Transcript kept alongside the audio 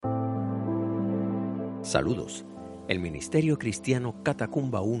Saludos. El Ministerio Cristiano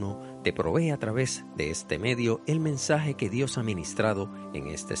Catacumba 1 te provee a través de este medio el mensaje que Dios ha ministrado en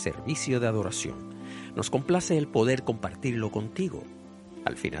este servicio de adoración. Nos complace el poder compartirlo contigo.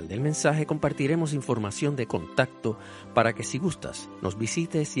 Al final del mensaje compartiremos información de contacto para que si gustas nos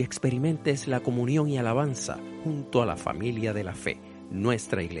visites y experimentes la comunión y alabanza junto a la familia de la fe,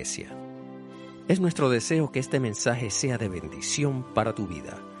 nuestra iglesia. Es nuestro deseo que este mensaje sea de bendición para tu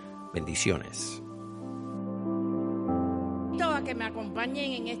vida. Bendiciones. A que me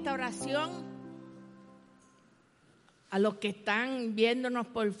acompañen en esta oración, a los que están viéndonos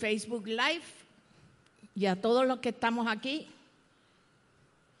por Facebook Live y a todos los que estamos aquí.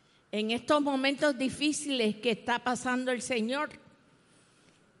 En estos momentos difíciles que está pasando el Señor,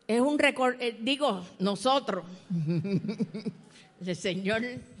 es un nosotros, el Señor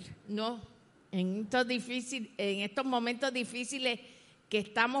no, en estos momentos difíciles que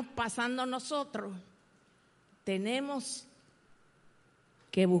estamos pasando nosotros, tenemos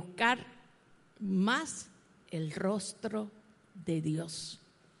que buscar más el rostro de Dios.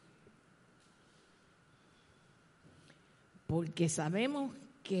 Porque sabemos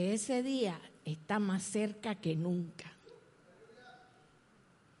que ese día está más cerca que nunca.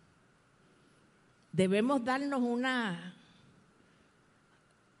 Debemos darnos una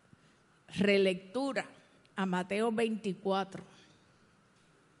relectura a Mateo 24.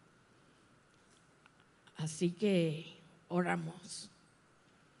 Así que oramos.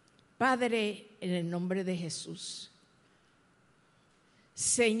 Padre, en el nombre de Jesús.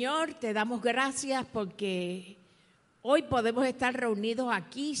 Señor, te damos gracias porque hoy podemos estar reunidos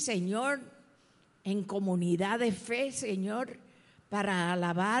aquí, Señor, en comunidad de fe, Señor, para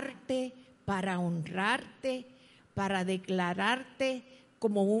alabarte, para honrarte, para declararte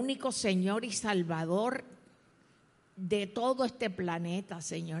como único Señor y Salvador de todo este planeta,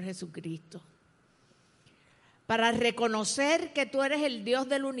 Señor Jesucristo. Para reconocer que tú eres el Dios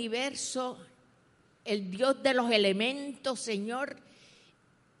del universo, el Dios de los elementos, Señor,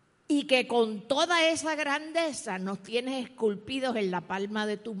 y que con toda esa grandeza nos tienes esculpidos en la palma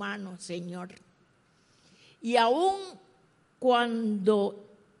de tu mano, Señor. Y aun cuando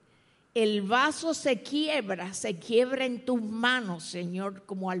el vaso se quiebra en tus manos, Señor,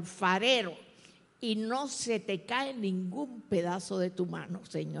 como alfarero, y no se te cae ningún pedazo de tu mano,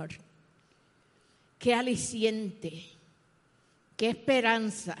 Señor. Qué aliciente, qué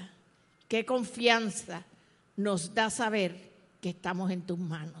esperanza, qué confianza nos da saber que estamos en tus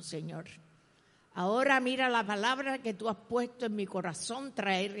manos, Señor. Ahora mira la palabra que tú has puesto en mi corazón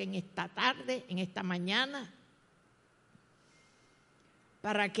traer en esta tarde, en esta mañana,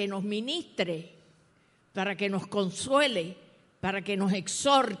 para que nos ministre, para que nos consuele, para que nos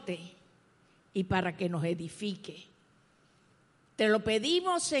exhorte y para que nos edifique. Te lo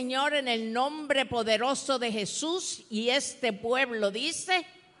pedimos, Señor, en el nombre poderoso de Jesús, y este pueblo dice: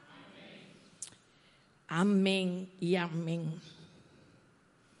 amén y amén.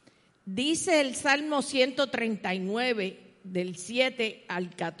 Dice el Salmo 139, del 7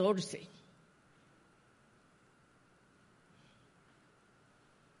 al 14.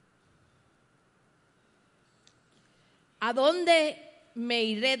 ¿A dónde me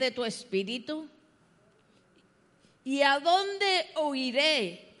iré de tu espíritu? ¿Y a dónde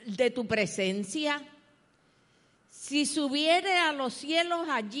huiré de tu presencia? Si subiere a los cielos,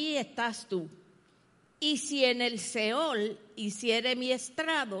 allí estás tú. Y si en el Seol hiciere mi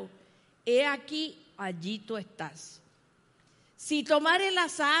estrado, he aquí, allí tú estás. Si tomare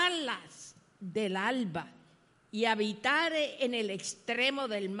las alas del alba y habitare en el extremo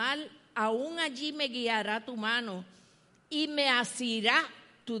del mal, aún allí me guiará tu mano y me asirá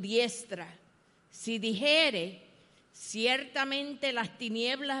tu diestra. Si dijere: ciertamente las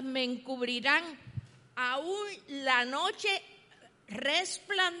tinieblas me encubrirán, aún la noche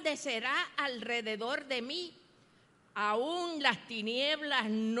resplandecerá alrededor de mí, aún las tinieblas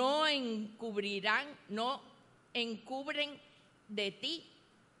no encubren de ti.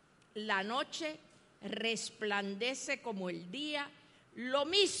 La noche resplandece como el día, lo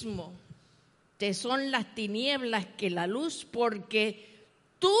mismo te son las tinieblas que la luz, porque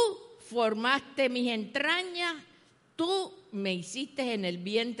tú formaste mis entrañas. Tú me hiciste en el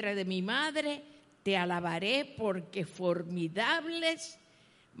vientre de mi madre, te alabaré porque formidables,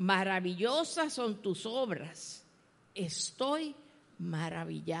 maravillosas son tus obras. Estoy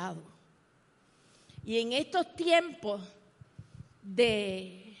maravillado. Y en estos tiempos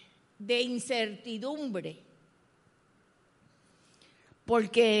de incertidumbre,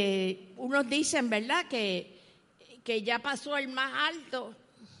 porque unos dicen, ¿verdad?, que ya pasó el más alto.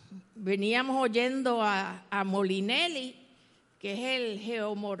 Veníamos oyendo a Molinelli, que es el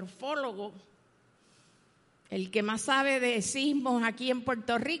geomorfólogo, el que más sabe de sismos aquí en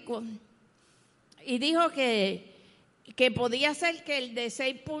Puerto Rico, y dijo que podía ser que el de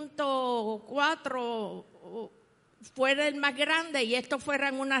 6.4 fuera el más grande y estos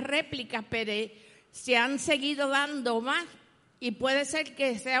fueran unas réplicas, pero se han seguido dando más y puede ser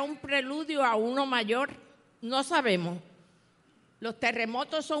que sea un preludio a uno mayor, no sabemos. Los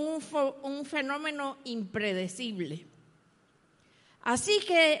terremotos son un fenómeno impredecible. Así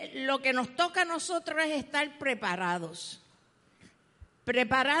que lo que nos toca a nosotros es estar preparados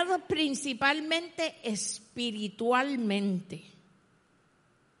principalmente espiritualmente.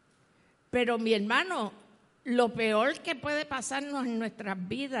 Pero mi hermano, lo peor que puede pasarnos en nuestras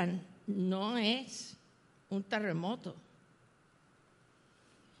vidas no es un terremoto.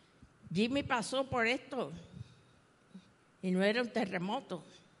 Jimmy pasó por esto y no era un terremoto.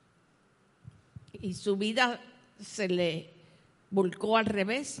 Y su vida se le volcó al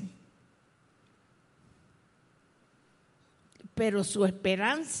revés. Pero su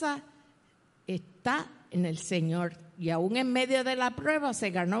esperanza está en el Señor. Y aún en medio de la prueba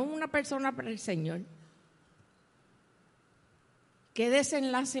se ganó una persona para el Señor. Qué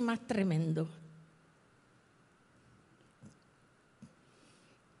desenlace más tremendo.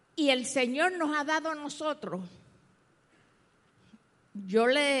 Y el Señor nos ha dado a nosotros. Yo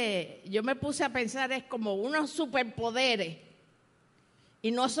me puse a pensar, es como unos superpoderes.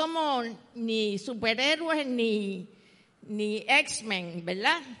 Y no somos ni superhéroes ni X-Men,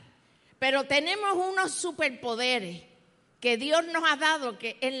 ¿verdad? Pero tenemos unos superpoderes que Dios nos ha dado,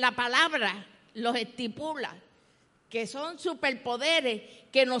 que en la palabra los estipula, que son superpoderes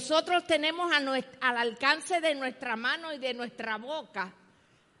que nosotros tenemos al alcance de nuestra mano y de nuestra boca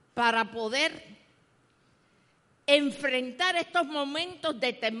para poder enfrentar estos momentos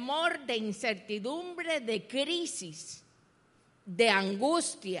de temor, de incertidumbre, de crisis, de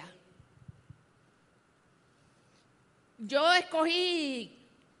angustia. Yo escogí,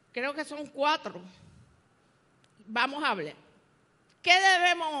 creo que son 4. Vamos a hablar. ¿Qué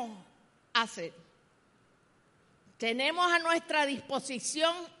debemos hacer? Tenemos a nuestra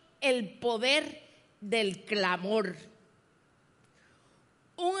disposición el poder del clamor.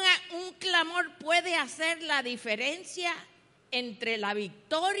 Un clamor puede hacer la diferencia entre la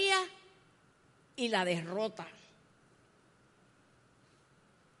victoria y la derrota.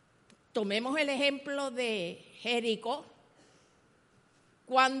 Tomemos el ejemplo de Jericó.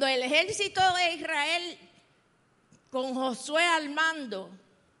 Cuando el ejército de Israel, con Josué al mando,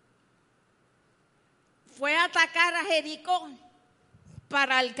 fue a atacar a Jericó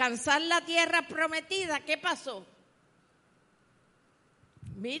para alcanzar la tierra prometida, ¿qué pasó?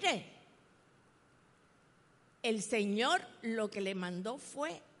 Mire, el Señor lo que le mandó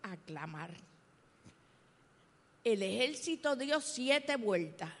fue a clamar. El ejército dio 7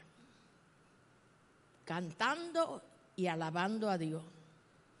 vueltas, cantando y alabando a Dios.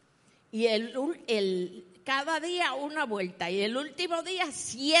 Y cada día una vuelta, y el último día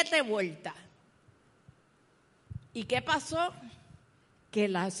 7 vueltas. ¿Y qué pasó? Que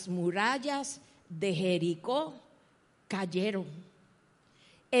las murallas de Jericó cayeron.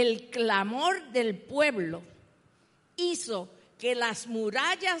 El clamor del pueblo hizo que las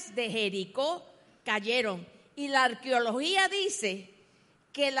murallas de Jericó cayeron. Y la arqueología dice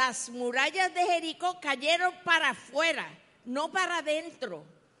que las murallas de Jericó cayeron para afuera, no para adentro.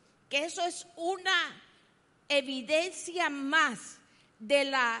 Que eso es una evidencia más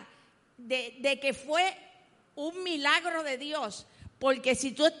de que fue un milagro de Dios. Porque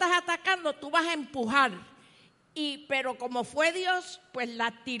si tú estás atacando, tú vas a empujar. Pero como fue Dios, pues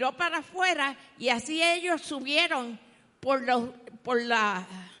la tiró para afuera y así ellos subieron por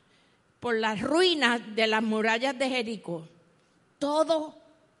las ruinas de las murallas de Jericó. Todo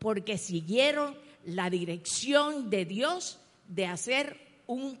porque siguieron la dirección de Dios de hacer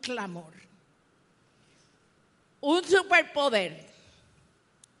un clamor. Un superpoder,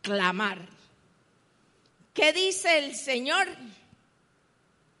 clamar. ¿Qué dice el Señor?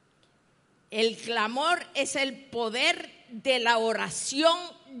 El clamor es el poder de la oración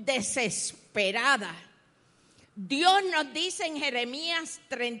desesperada. Dios nos dice en Jeremías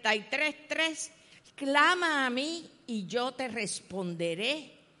 33:3, clama a mí y yo te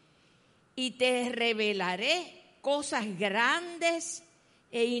responderé y te revelaré cosas grandes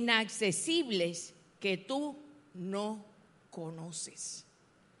e inaccesibles que tú no conoces.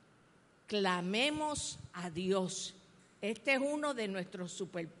 Clamemos a Dios. Este es uno de nuestros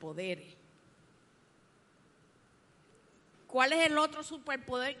superpoderes. ¿Cuál es el otro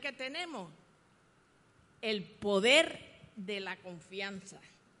superpoder que tenemos? El poder de la confianza.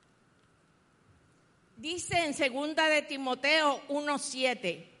 Dice en 2 de Timoteo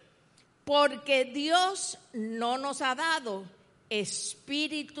 1:7, porque Dios no nos ha dado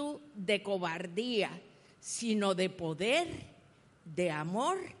espíritu de cobardía, sino de poder, de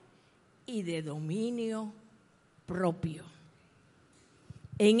amor y de dominio propio.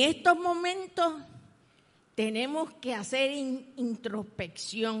 En estos momentos tenemos que hacer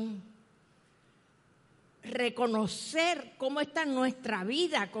introspección, reconocer cómo está nuestra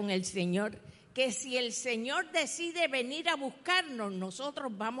vida con el Señor, que si el Señor decide venir a buscarnos,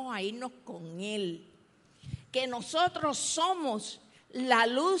 nosotros vamos a irnos con Él, que nosotros somos la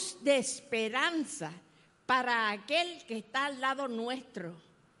luz de esperanza para aquel que está al lado nuestro,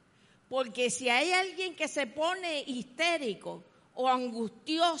 porque si hay alguien que se pone histérico o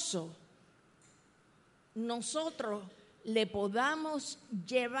angustioso, nosotros le podamos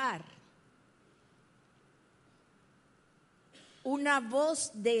llevar una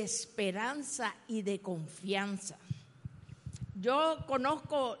voz de esperanza y de confianza. Yo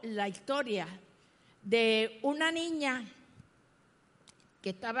conozco la historia de una niña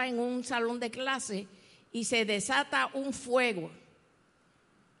que estaba en un salón de clase y se desata un fuego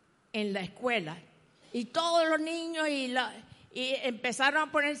en la escuela. Y todos los niños y empezaron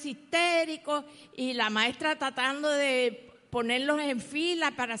a ponerse histéricos y la maestra tratando de ponerlos en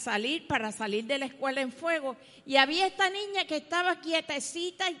fila para salir de la escuela en fuego. Y había esta niña que estaba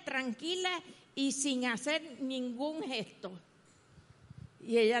quietecita y tranquila y sin hacer ningún gesto.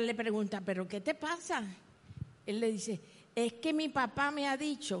 Y ella le pregunta, ¿pero qué te pasa? Él le dice, es que mi papá me ha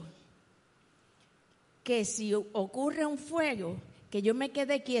dicho que si ocurre un fuego, que yo me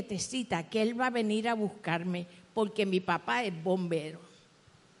quede quietecita, que él va a venir a buscarme, porque mi papá es bombero.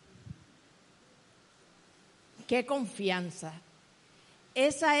 ¡Qué confianza!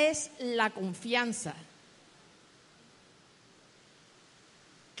 Esa es la confianza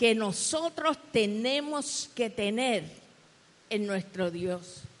que nosotros tenemos que tener en nuestro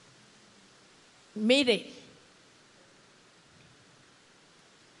Dios. Mire,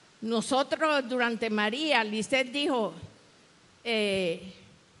 nosotros durante María, Lisette dijo,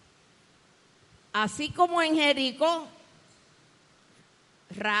 así como en Jericó,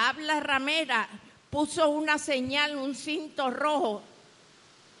 Rahab la ramera puso una señal, un cinto rojo,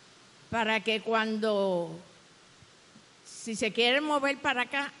 para que si se quieren mover para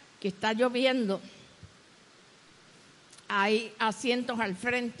acá, que está lloviendo, hay asientos al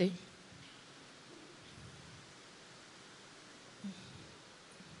frente.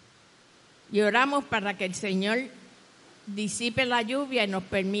 Y oramos para que el Señor disipe la lluvia y nos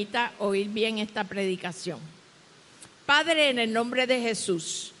permita oír bien esta predicación. Padre, en el nombre de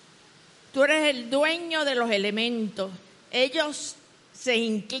Jesús, tú eres el dueño de los elementos. Ellos se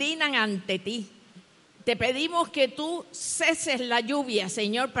inclinan ante ti. Te pedimos que tú ceses la lluvia,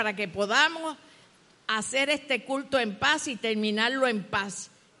 Señor, para que podamos hacer este culto en paz y terminarlo en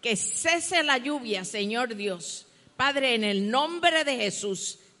paz. Que cese la lluvia, Señor Dios. Padre, en el nombre de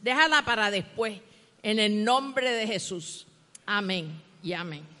Jesús, déjala para después. En el nombre de Jesús. Amén y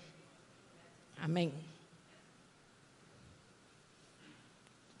amén. Amén.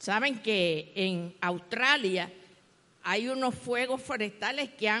 Saben que en Australia hay unos fuegos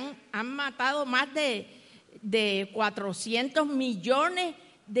forestales que han matado más de 400 millones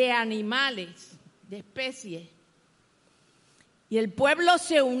de animales, de especies. Y el pueblo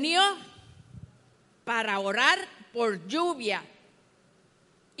se unió para orar por lluvia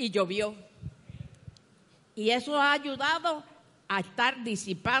y llovió. Y eso ha ayudado a estar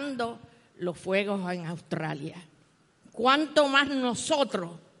disipando los fuegos en Australia. ¿Cuánto más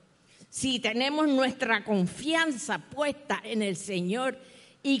nosotros, si tenemos nuestra confianza puesta en el Señor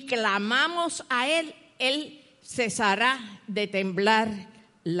y clamamos a Él, Él cesará de temblar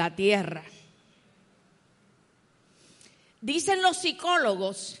la tierra? Dicen los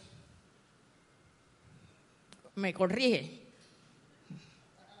psicólogos, me corrige,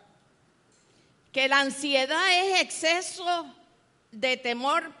 que la ansiedad es exceso de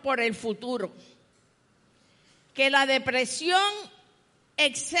temor por el futuro, que la depresión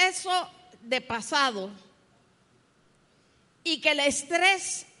exceso de pasado y que el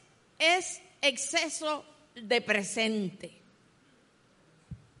estrés es exceso de presente.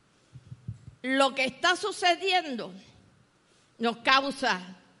 Lo que está sucediendo nos causa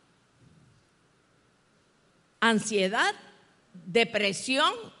ansiedad,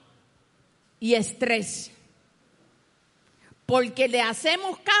 depresión y estrés, porque le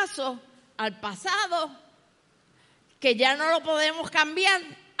hacemos caso al pasado, que ya no lo podemos cambiar,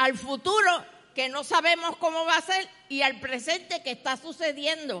 al futuro, que no sabemos cómo va a ser, y al presente que está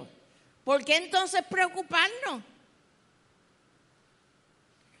sucediendo. ¿Por qué entonces preocuparnos?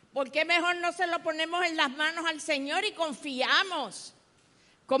 ¿Por qué mejor no se lo ponemos en las manos al Señor y confiamos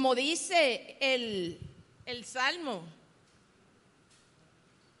Como dice el Salmo,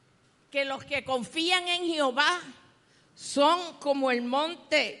 que los que confían en Jehová son como el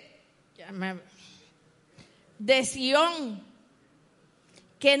monte de Sión,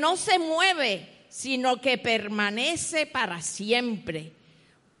 que no se mueve, sino que permanece para siempre.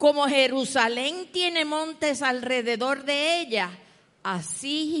 Como Jerusalén tiene montes alrededor de ella,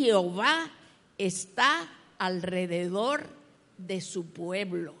 así Jehová está alrededor de su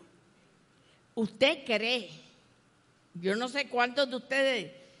pueblo. ¿Usted cree? Yo no sé cuántos de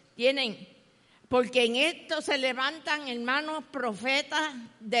ustedes tienen, porque en esto se levantan, hermanos, profetas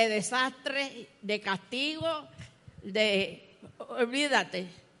de desastre, de castigo, olvídate.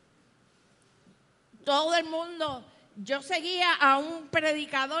 Todo el mundo. Yo seguía a un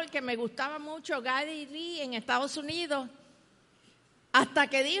predicador que me gustaba mucho, Gary Lee, en Estados Unidos, hasta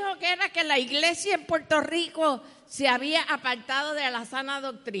que dijo que era que la iglesia en Puerto Rico se había apartado de la sana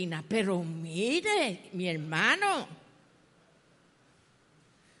doctrina. Pero mire, mi hermano,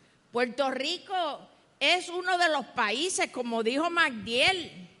 Puerto Rico es uno de los países, como dijo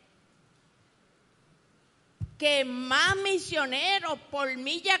Magdiel, que más misioneros por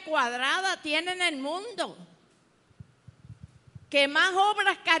milla cuadrada tiene en el mundo, que más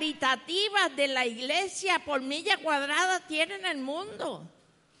obras caritativas de la iglesia por milla cuadrada tiene en el mundo.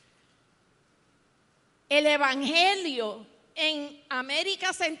 El evangelio en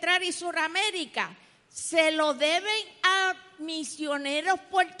América Central y Suramérica se lo deben a misioneros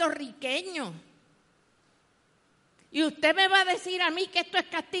puertorriqueños. Y usted me va a decir a mí que esto es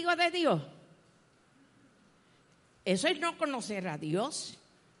castigo de Dios. Eso es no conocer a Dios.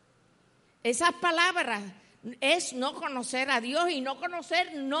 Esas palabras es no conocer a Dios y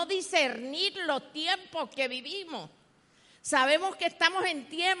no discernir los tiempos que vivimos. Sabemos que estamos en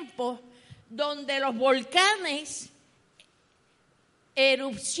tiempos donde los volcanes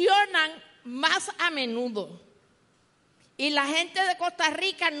erupcionan más a menudo. Y la gente de Costa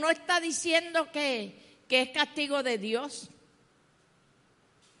Rica no está diciendo que es castigo de Dios.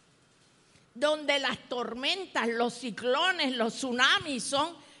 Donde las tormentas, los ciclones, los tsunamis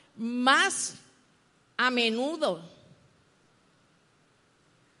son más a menudo.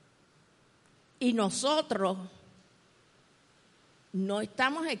 Y nosotros no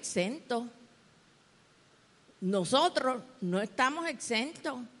estamos exentos. Nosotros no estamos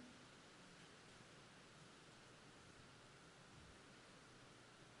exentos.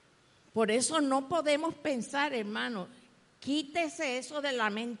 Por eso no podemos pensar, hermano, quítese eso de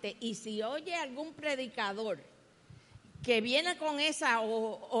la mente. Y si oye algún predicador que viene con esa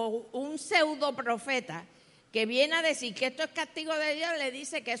o un pseudo profeta que viene a decir que esto es castigo de Dios, le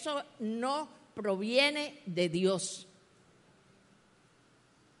dice que eso no proviene de Dios.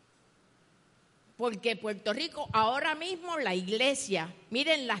 Porque Puerto Rico, ahora mismo la iglesia,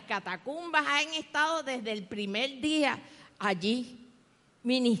 miren, las catacumbas han estado desde el primer día allí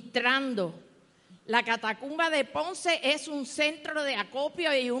ministrando. La catacumba de Ponce es un centro de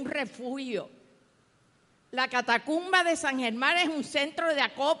acopio y un refugio. La catacumba de San Germán es un centro de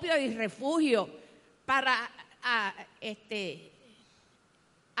acopio y refugio para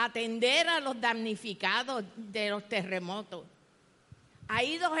atender a los damnificados de los terremotos. Ha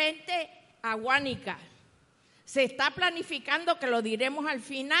ido gente a Guánica. Se está planificando, que lo diremos al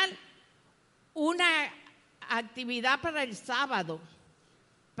final, una actividad para el sábado,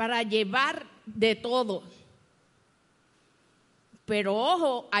 para llevar de todo. Pero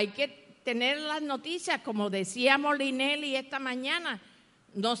ojo, hay que tener las noticias, como decía Molinelli esta mañana,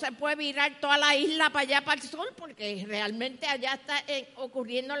 no se puede virar toda la isla para allá, para el sur, porque realmente allá están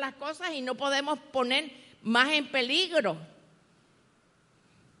ocurriendo las cosas y no podemos poner más en peligro.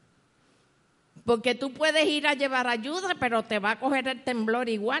 Porque tú puedes ir a llevar ayuda, pero te va a coger el temblor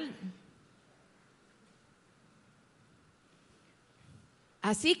igual.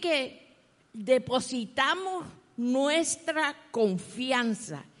 Así que depositamos nuestra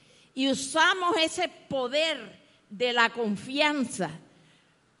confianza y usamos ese poder de la confianza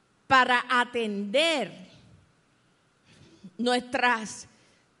para atender nuestras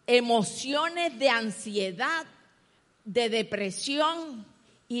emociones de ansiedad, de depresión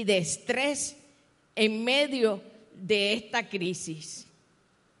y de estrés en medio de esta crisis.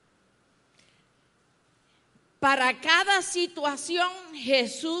 Para cada situación,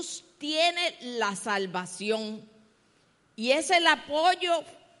 Jesús tiene la salvación y es el apoyo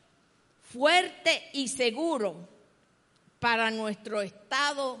fuerte y seguro para nuestro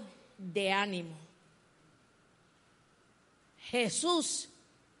estado de ánimo. Jesús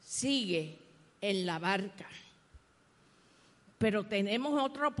sigue en la barca, pero tenemos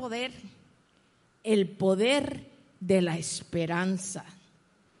otro poder, el poder de la esperanza.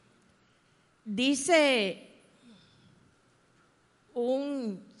 Dice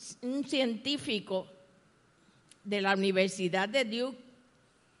un científico de la Universidad de Duke,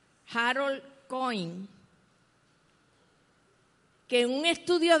 Harold Cohen, que en un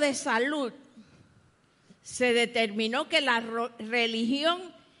estudio de salud se determinó que la religión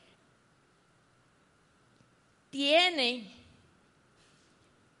tiene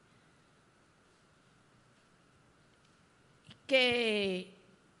que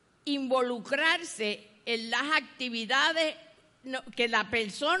involucrarse en las actividades que la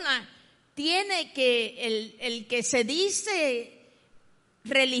persona tiene que, el que se dice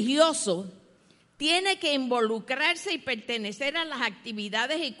religioso, tiene que involucrarse y pertenecer a las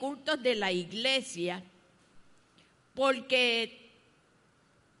actividades y cultos de la iglesia, porque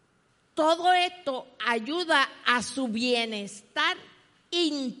todo esto ayuda a su bienestar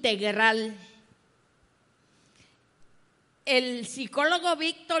integral. El psicólogo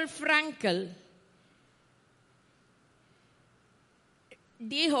Viktor Frankl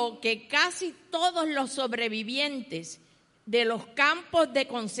dijo que casi todos los sobrevivientes de los campos de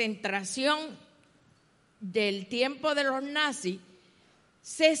concentración del tiempo de los nazis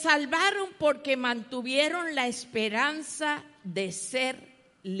se salvaron porque mantuvieron la esperanza de ser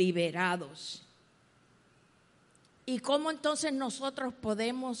liberados. ¿Y cómo entonces nosotros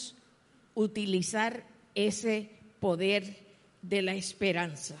podemos utilizar ese poder de la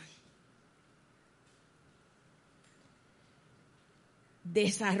esperanza?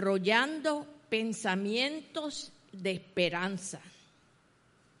 Desarrollando pensamientos de esperanza.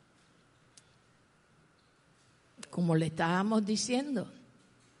 Como le estábamos diciendo,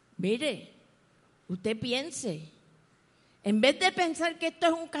 mire, usted piense, en vez de pensar que esto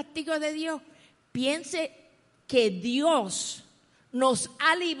es un castigo de Dios, piense que Dios nos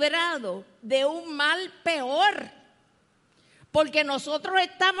ha librado de un mal peor, porque nosotros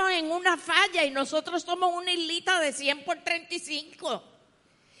estamos en una falla y nosotros somos una islita de 100 por 35.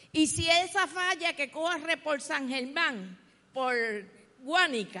 Y si esa falla que corre por San Germán, por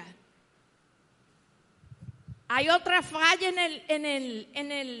Guánica, hay otra falla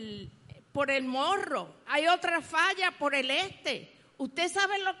por el Morro, hay otra falla por el este. ¿Usted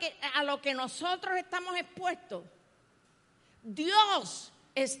sabe a lo que nosotros estamos expuestos? Dios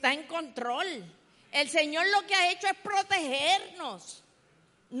está en control. El Señor lo que ha hecho es protegernos.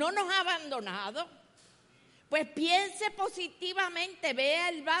 No nos ha abandonado. Pues piense positivamente, vea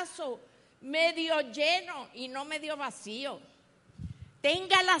el vaso medio lleno y no medio vacío.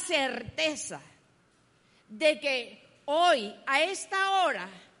 Tenga la certeza de que hoy, a esta hora,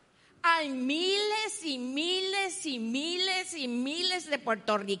 hay miles y miles y miles y miles de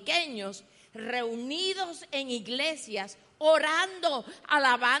puertorriqueños reunidos en iglesias, orando,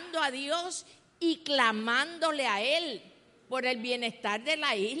 alabando a Dios y clamándole a Él por el bienestar de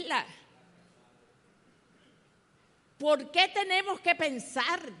la isla. ¿Por qué tenemos que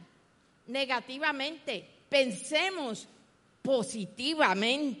pensar negativamente? Pensemos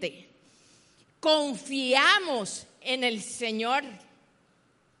positivamente. Confiamos en el Señor.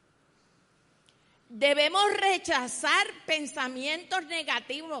 Debemos rechazar pensamientos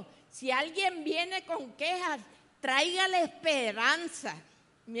negativos. Si alguien viene con quejas, tráigale esperanza,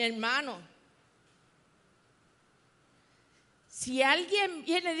 mi hermano. Si alguien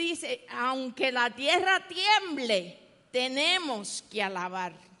viene y dice, aunque la tierra tiemble, tenemos que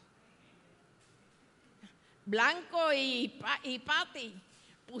alabar. Blanco y Pati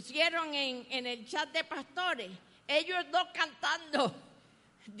pusieron en el chat de pastores, ellos dos cantando,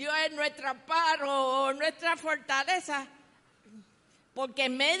 Dios es nuestro amparo, nuestra fortaleza, porque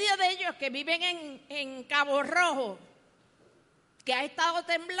en medio de ellos que viven en Cabo Rojo, que ha estado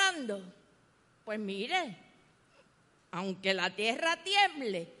temblando, pues mire, aunque la tierra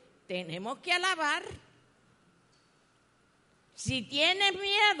tiemble, tenemos que alabar. Si tienes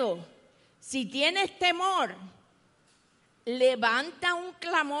miedo, si tienes temor, levanta un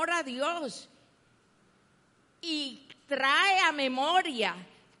clamor a Dios y trae a memoria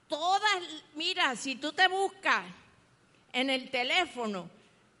todas. Mira, si tú te buscas en el teléfono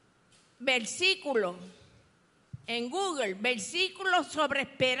versículos en Google, versículos sobre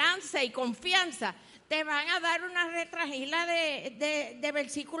esperanza y confianza, te van a dar una retragila de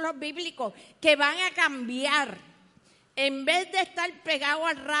versículos bíblicos que van a cambiar. En vez de estar pegado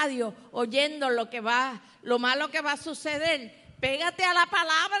al radio oyendo lo malo que va a suceder, pégate a la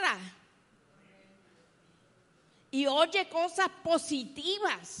palabra y oye cosas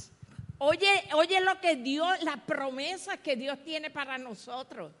positivas. Oye lo que Dios, las promesas que Dios tiene para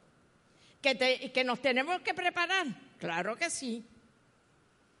nosotros. Que nos tenemos que preparar. Claro que sí.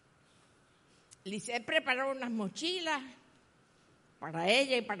 Lisette preparó unas mochilas para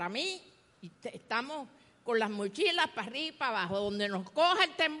ella y para mí. Y estamos con las mochilas para arriba y para abajo. Donde nos coja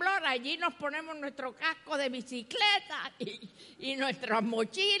el temblor, allí nos ponemos nuestro casco de bicicleta y nuestras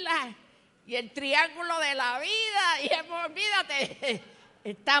mochilas y el triángulo de la vida. Y olvídate,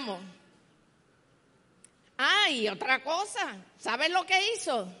 estamos. Y otra cosa, ¿sabes lo que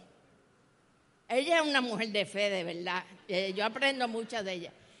hizo? Ella es una mujer de fe, de verdad. Yo aprendo mucho de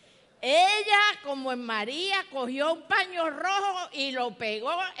ella. Ella, como en María, cogió un paño rojo y lo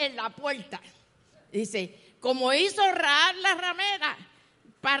pegó en la puerta. Dice, como hizo Rahab la ramera,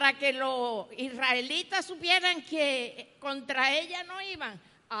 para que los israelitas supieran que contra ella no iban,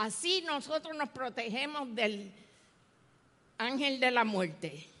 así nosotros nos protegemos del ángel de la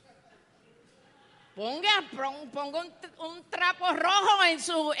muerte. Ponga un trapo rojo en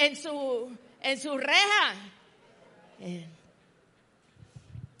su reja.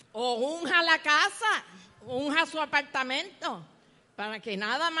 O unja la casa, unja su apartamento, para que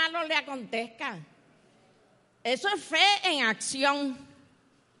nada malo le acontezca. Eso es fe en acción.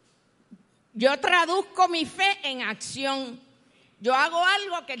 Yo traduzco mi fe en acción. Yo hago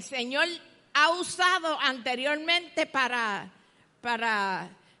algo que el Señor ha usado anteriormente para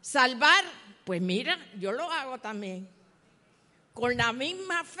salvar. Pues mira, yo lo hago también. Con la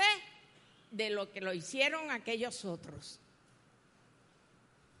misma fe de lo que lo hicieron aquellos otros.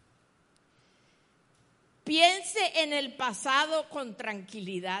 Piense en el pasado con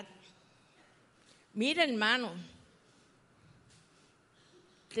tranquilidad. Mire, hermano,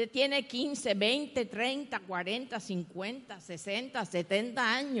 usted tiene 15, 20, 30, 40, 50, 60,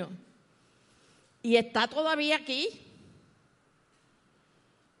 70 años y está todavía aquí.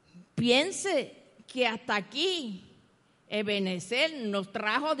 Piense que hasta aquí Ebenezer nos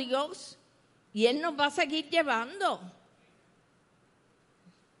trajo Dios y Él nos va a seguir llevando.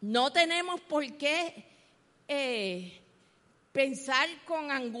 No tenemos por qué pensar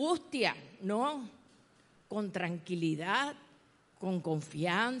con angustia, no, con tranquilidad, con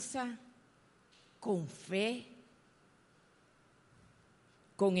confianza, con fe,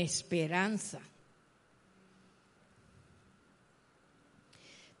 con esperanza.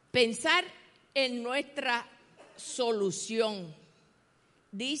 Pensar en nuestra solución.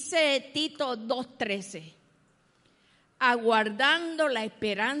 Dice Tito 2:13, aguardando la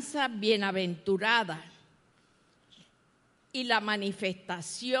esperanza bienaventurada y la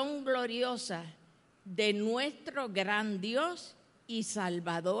manifestación gloriosa de nuestro gran Dios y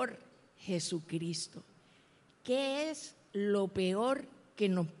Salvador Jesucristo. ¿Qué es lo peor que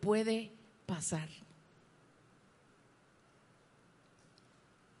nos puede pasar?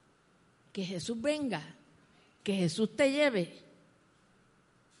 Que Jesús venga, que Jesús te lleve.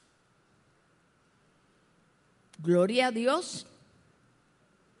 Gloria a Dios.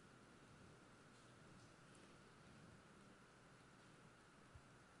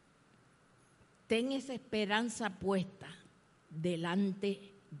 Ten esa esperanza puesta delante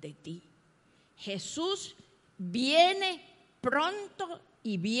de ti. Jesús viene pronto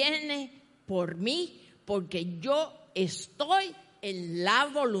y viene por mí, porque yo estoy en la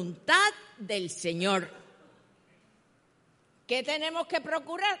voluntad del Señor. ¿Qué tenemos que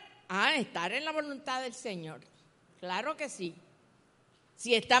procurar? Estar en la voluntad del Señor. Claro que sí.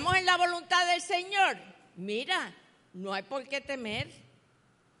 Si estamos en la voluntad del Señor, mira, no hay por qué temer.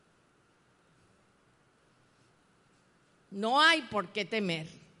 No hay por qué temer.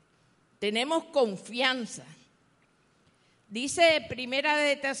 Tenemos confianza. Dice Primera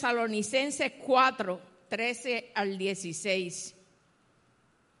de Tesalonicenses 4, 13 al 16.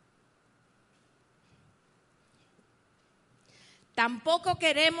 Tampoco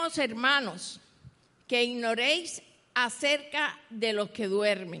queremos, hermanos, que ignoréis acerca de los que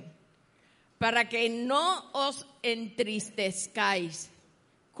duermen, para que no os entristezcáis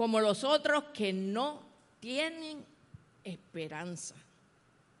como los otros que no tienen esperanza.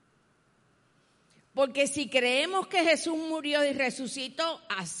 Porque si creemos que Jesús murió y resucitó,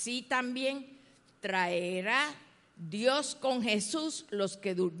 así también traerá Dios con Jesús los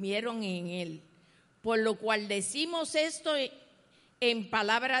que durmieron en él. Por lo cual decimos esto en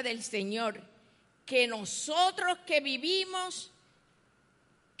palabra del Señor, que nosotros que vivimos,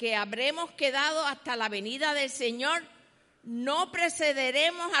 que habremos quedado hasta la venida del Señor, no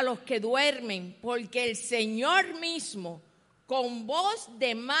precederemos a los que duermen, porque el Señor mismo, con voz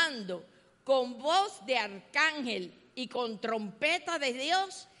de mando, con voz de arcángel y con trompeta de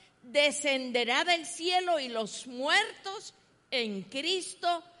Dios, descenderá del cielo y los muertos en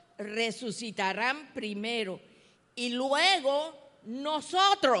Cristo resucitarán primero. Y luego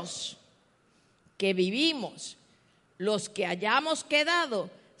nosotros que vivimos, los que hayamos quedado,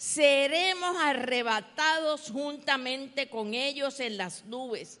 seremos arrebatados juntamente con ellos en las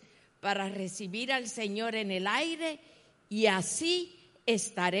nubes para recibir al Señor en el aire y así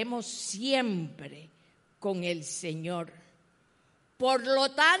estaremos siempre con el Señor. Por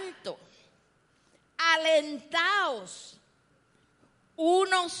lo tanto, alentaos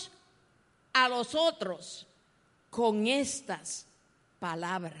unos a los otros con estas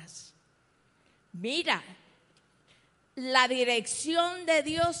palabras. Mira, la dirección de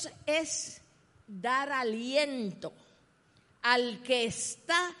Dios es dar aliento al que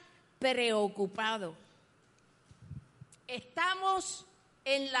está preocupado. Estamos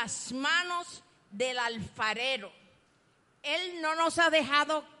en las manos del alfarero. Él no nos ha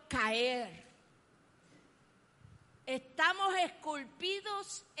dejado caer. Estamos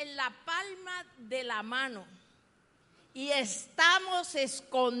esculpidos en la palma de la mano y estamos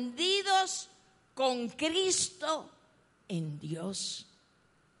escondidos con Cristo en Dios.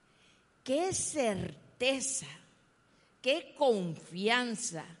 Qué certeza, qué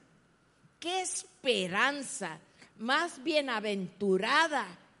confianza, qué esperanza más bienaventurada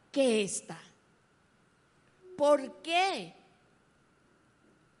que esta. ¿Por qué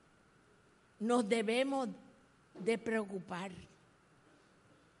nos debemos de preocupar?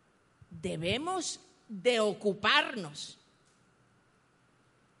 Debemos de ocuparnos.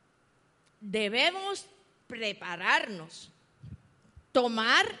 Debemos prepararnos,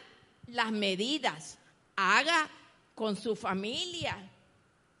 tomar las medidas. Haga con su familia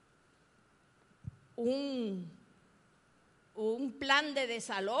un plan de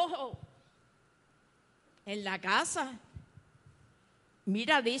desalojo en la casa.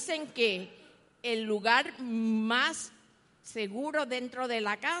 Mira, dicen que el lugar más seguro dentro de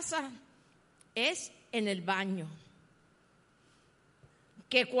la casa es en el baño.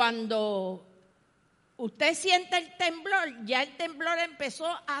 Que cuando usted siente el temblor, ya el temblor empezó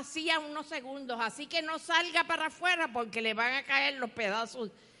hacía unos segundos, así que no salga para afuera porque le van a caer los pedazos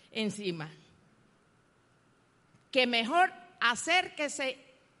encima. Que mejor acérquese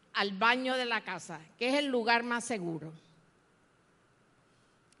al baño de la casa, que es el lugar más seguro.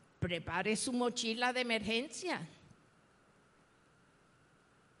 Prepare su mochila de emergencia.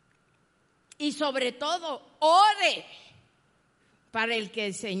 Y sobre todo, ore para que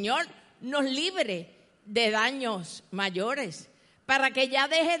el Señor nos libre de daños mayores, para que ya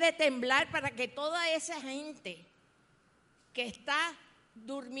deje de temblar, para que toda esa gente que está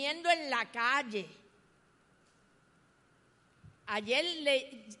durmiendo en la calle, ayer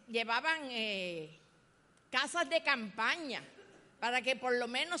le llevaban casas de campaña para que por lo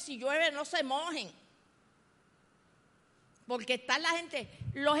menos si llueve no se mojen, porque está la gente,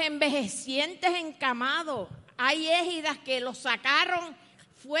 los envejecientes encamados. Hay égidas que los sacaron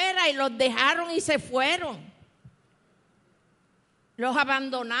fuera y los dejaron y se fueron. Los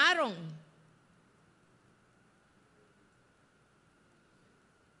abandonaron.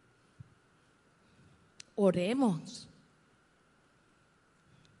 Oremos.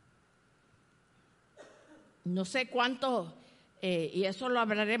 No sé cuánto, y eso lo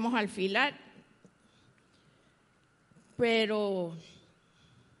hablaremos al final, pero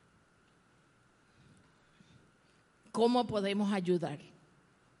 ¿cómo podemos ayudar?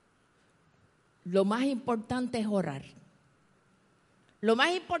 Lo más importante es orar. Lo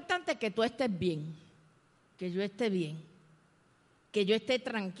más importante es que tú estés bien, que yo esté bien, que yo esté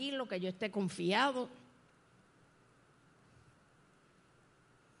tranquilo, que yo esté confiado.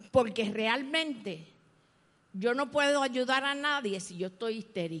 Porque realmente yo no puedo ayudar a nadie si yo estoy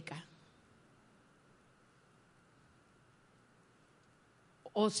histérica.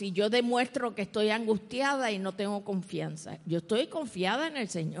 O si yo demuestro que estoy angustiada y no tengo confianza. Yo estoy confiada en el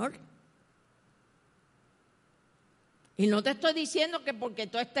Señor. Y no te estoy diciendo que porque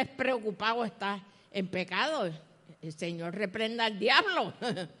tú estés preocupado estás en pecado. El Señor reprenda al diablo.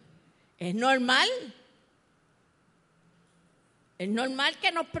 Es normal. Es normal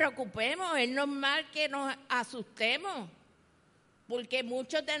que nos preocupemos, es normal que nos asustemos, porque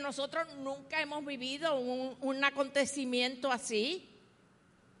muchos de nosotros nunca hemos vivido un acontecimiento así.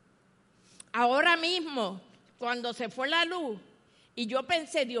 Ahora mismo, cuando se fue la luz, y yo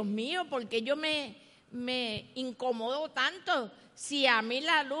pensé, Dios mío, ¿por qué yo me incomodo tanto? Si a mí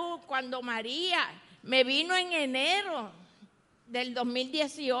la luz, cuando María me vino en enero del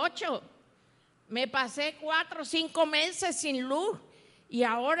 2018, me pasé 4 o 5 meses sin luz y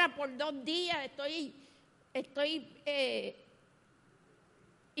ahora por 2 días estoy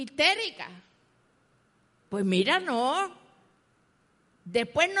histérica. Pues mira, no.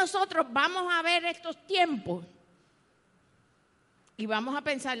 Después nosotros vamos a ver estos tiempos y vamos a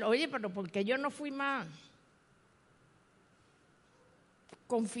pensar, oye, pero ¿por qué yo no fui más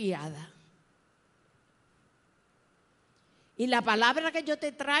confiada? Y la palabra que yo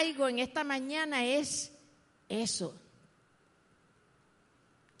te traigo en esta mañana es eso.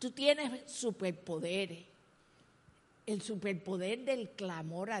 Tú tienes superpoderes. El superpoder del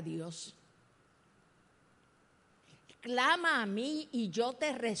clamor a Dios. Clama a mí y yo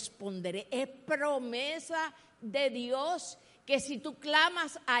te responderé. Es promesa de Dios que si tú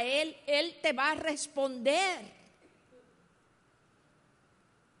clamas a Él, Él te va a responder.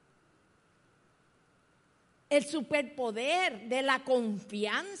 El superpoder de la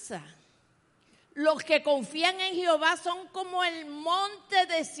confianza. Los que confían en Jehová son como el monte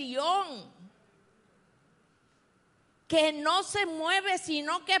de Sión, que no se mueve,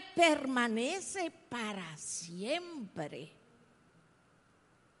 sino que permanece para siempre.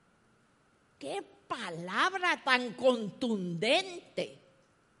 ¡Qué palabra tan contundente!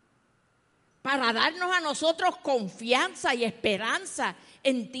 Para darnos a nosotros confianza y esperanza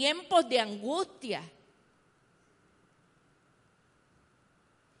en tiempos de angustia.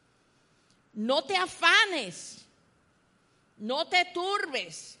 No te afanes, no te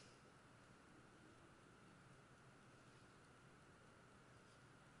turbes.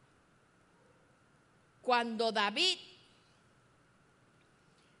 Cuando David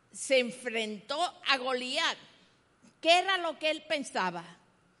se enfrentó a Goliat, ¿qué era lo que él pensaba?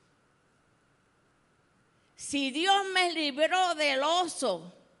 Si Dios me libró del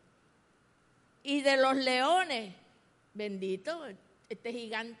oso y de los leones, bendito, este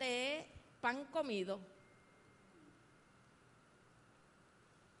gigante es pan comido.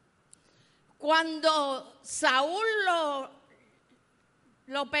 Cuando Saúl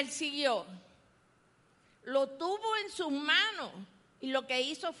lo persiguió, lo tuvo en sus manos y lo que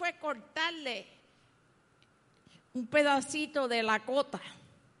hizo fue cortarle un pedacito de la cota.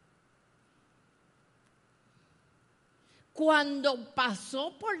 Cuando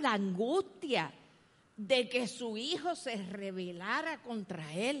pasó por la angustia de que su hijo se rebelara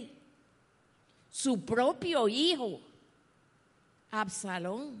contra él, su propio hijo,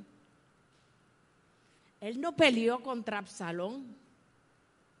 Absalón. Él no peleó contra Absalón.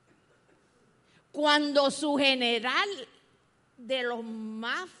 Cuando su general de los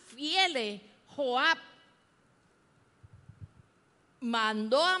más fieles, Joab,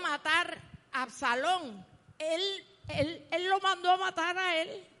 mandó a matar a Absalón, él lo mandó a matar a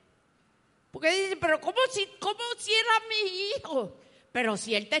él. Porque dice, pero ¿cómo si era mi hijo? Pero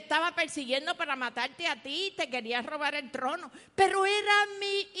si él te estaba persiguiendo para matarte a ti, te quería robar el trono. Pero era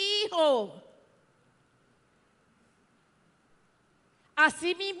mi hijo.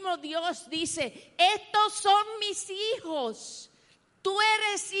 Asimismo Dios dice, estos son mis hijos. Tú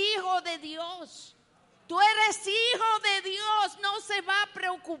eres hijo de Dios. Tú eres hijo de Dios. No se va a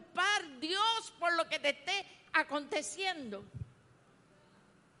preocupar Dios por lo que te esté aconteciendo.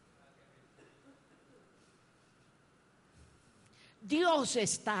 Dios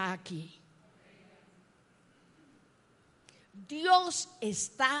está aquí. Dios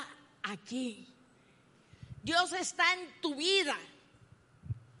está aquí. Dios está en tu vida.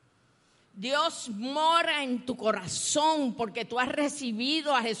 Dios mora en tu corazón porque tú has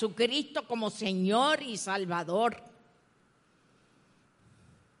recibido a Jesucristo como Señor y Salvador.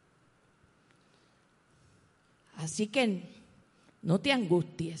 Así que no te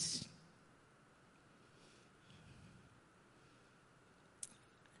angusties.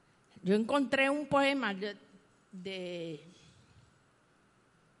 Yo encontré un poema de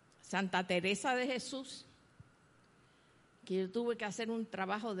Santa Teresa de Jesús, que yo tuve que hacer un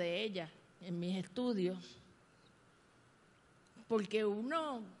trabajo de ella en mis estudios, porque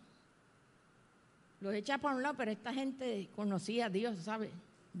uno los echa para un lado, pero esta gente conocía a Dios, ¿sabe?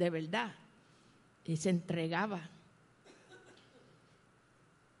 De verdad, y se entregaba.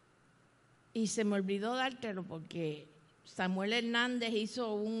 Y se me olvidó dártelo porque Samuel Hernández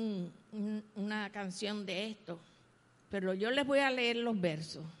hizo una canción de esto, pero yo les voy a leer los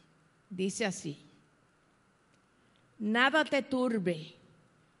versos. Dice así: nada te turbe,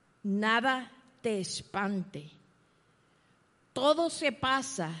 nada te espante, todo se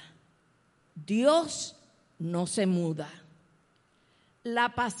pasa, Dios no se muda.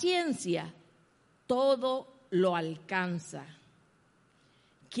 La paciencia todo lo alcanza.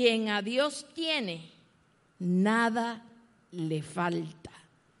 Quien a Dios tiene, nada le falta,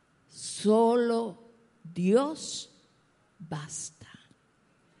 solo Dios basta.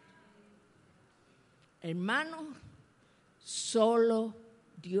 Hermano, solo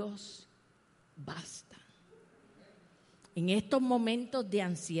Dios basta. En estos momentos de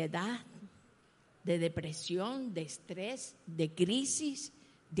ansiedad, de depresión, de estrés, de crisis,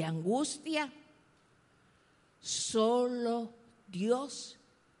 de angustia, solo Dios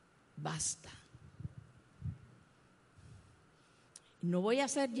basta. No voy a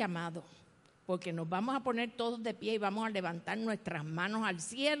hacer llamado, porque nos vamos a poner todos de pie y vamos a levantar nuestras manos al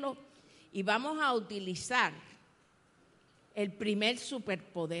cielo y vamos a utilizar el primer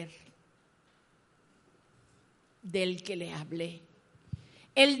superpoder del que les hablé,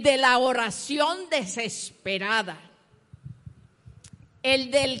 el de la oración desesperada,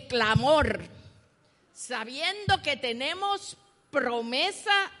 el del clamor, sabiendo que tenemos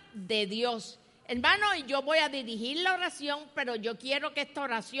promesa de Dios. Hermano, yo voy a dirigir la oración, pero yo quiero que esta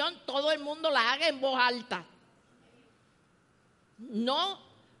oración todo el mundo la haga en voz alta. No,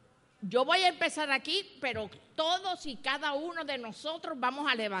 yo voy a empezar aquí, pero todos y cada uno de nosotros vamos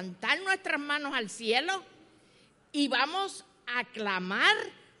a levantar nuestras manos al cielo y vamos a clamar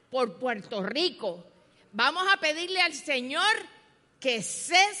por Puerto Rico. Vamos a pedirle al Señor que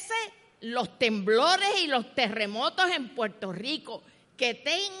cese los temblores y los terremotos en Puerto Rico, que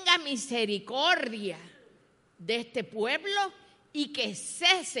tenga misericordia de este pueblo y que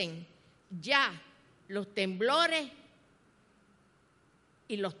cesen ya los temblores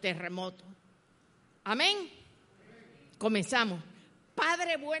y los terremotos. Amén. Comenzamos.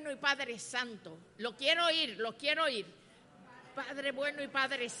 Padre bueno y Padre santo, lo quiero oír. Padre bueno y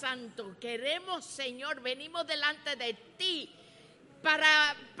Padre santo, queremos, Señor, venimos delante de ti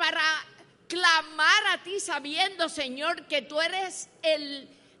para clamar a ti, sabiendo, Señor, que tú eres el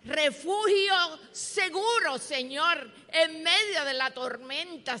refugio seguro, Señor, en medio de la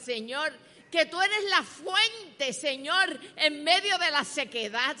tormenta, Señor, que tú eres la fuente, Señor, en medio de la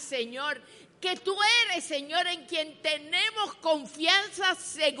sequedad, Señor, que tú eres, Señor, en quien tenemos confianza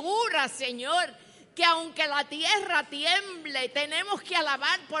segura, Señor, que aunque la tierra tiemble, tenemos que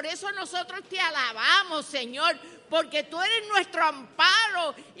alabar. Por eso nosotros te alabamos, Señor, porque tú eres nuestro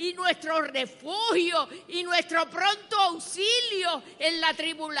amparo y nuestro refugio y nuestro pronto auxilio en la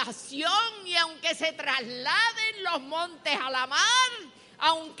tribulación. Y aunque se trasladen los montes a la mar,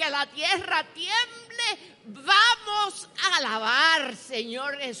 aunque la tierra tiemble, vamos a alabar,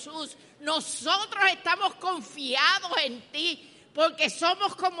 Señor Jesús. Nosotros estamos confiados en ti, porque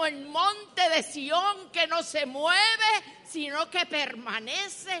somos como el monte de Sión que no se mueve, sino que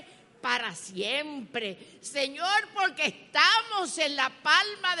permanece para siempre. Señor, porque estamos en la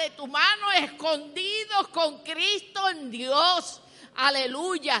palma de tu mano, escondidos con Cristo en Dios.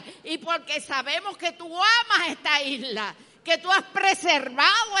 Aleluya. Y porque sabemos que tú amas esta isla, que tú has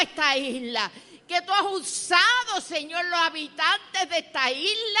preservado esta isla, que tú has usado, Señor, los habitantes de esta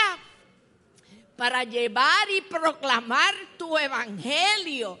isla para llevar y proclamar tu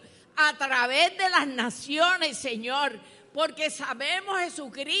evangelio a través de las naciones, Señor, porque sabemos,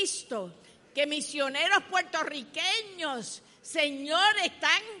 Jesucristo, que misioneros puertorriqueños, Señor,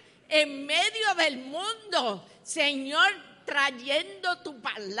 están en medio del mundo, Señor, trayendo tu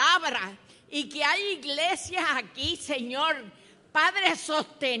palabra, y que hay iglesias aquí, Señor, Padre,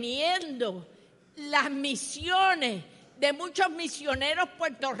 sosteniendo las misiones de muchos misioneros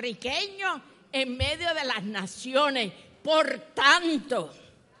puertorriqueños en medio de las naciones. Por tanto,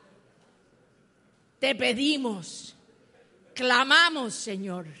 te pedimos, clamamos,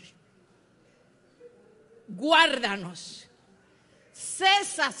 Señor, guárdanos,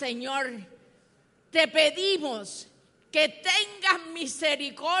 cesa, Señor, te pedimos que tengas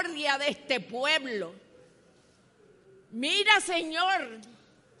misericordia de este pueblo. Mira, Señor,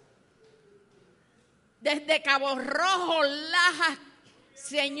 desde Cabo Rojo, Lajas,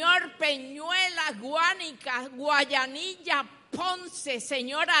 Señor, Peñuelas, Guánica, Guayanilla, Ponce,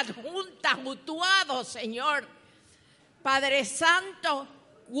 Señor, Adjunta, Utuado, Señor. Padre Santo,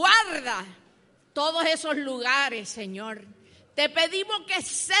 guarda todos esos lugares, Señor. Te pedimos que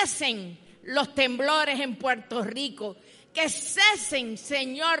cesen los temblores en Puerto Rico, que cesen,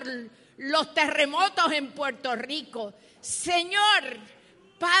 Señor, los terremotos en Puerto Rico. Señor,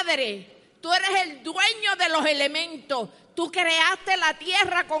 Padre, tú eres el dueño de los elementos. Tú creaste la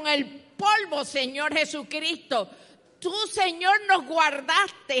tierra con el polvo, Señor Jesucristo. Tú, Señor, nos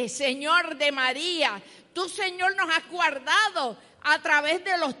guardaste, Señor, de María. Tú, Señor, nos has guardado a través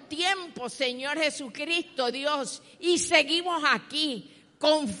de los tiempos, Señor Jesucristo, Dios. Y seguimos aquí.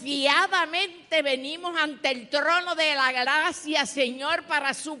 Confiadamente venimos ante el trono de la gracia, Señor,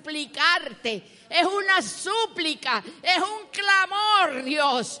 para suplicarte. Es una súplica, es un clamor,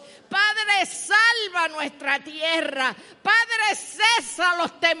 Dios. Padre, salva nuestra tierra. Padre, cesa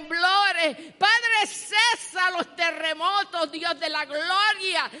los temblores. Padre, cesa los terremotos, Dios de la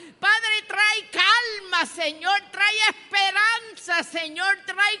gloria. Padre, trae calma, Señor. Trae esperanza, Señor.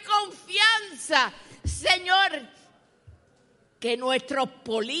 Trae confianza, Señor. Que nuestros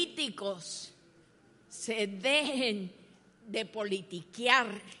políticos se dejen de politiquear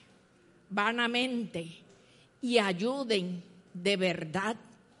vanamente y ayuden de verdad,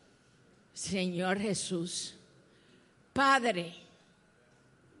 Señor Jesús. Padre,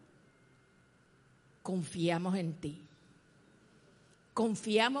 confiamos en ti.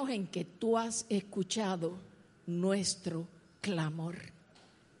 Confiamos en que tú has escuchado nuestro clamor.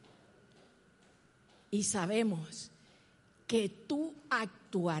 Y sabemos que tú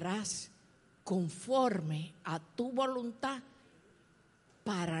actuarás conforme a tu voluntad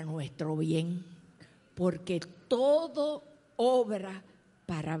para nuestro bien, porque todo obra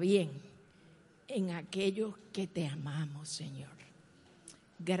para bien en aquellos que te amamos, Señor.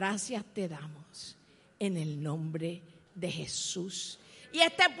 Gracias te damos en el nombre de Jesús. Y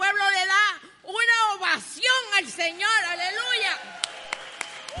este pueblo le da una ovación al Señor. ¡Aleluya!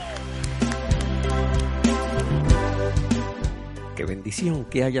 Qué bendición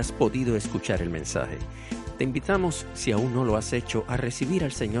que hayas podido escuchar el mensaje. Te invitamos, si aún no lo has hecho, a recibir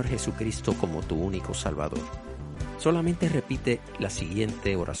al Señor Jesucristo como tu único Salvador. Solamente repite la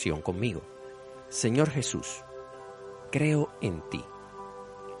siguiente oración conmigo. Señor Jesús, creo en ti,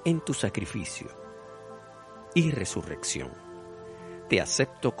 en tu sacrificio y resurrección. Te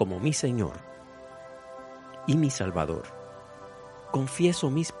acepto como mi Señor y mi Salvador. Confieso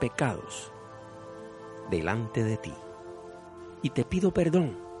mis pecados delante de ti y te pido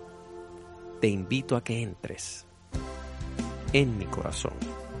perdón. Te invito a que entres en mi corazón.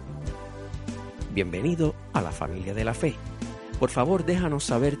 Bienvenido a la familia de la fe. Por favor, déjanos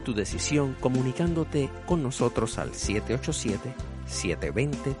saber tu decisión comunicándote con nosotros al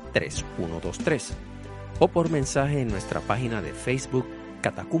 787-720-3123 o por mensaje en nuestra página de Facebook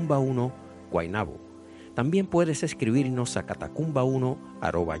Catacumba 1 Guaynabo. También puedes escribirnos a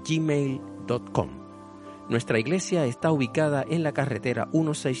catacumba1@gmail.com. Nuestra iglesia está ubicada en la carretera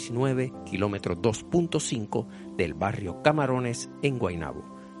 169, kilómetro 2.5 del barrio Camarones en Guaynabo.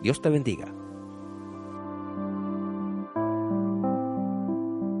 Dios te bendiga.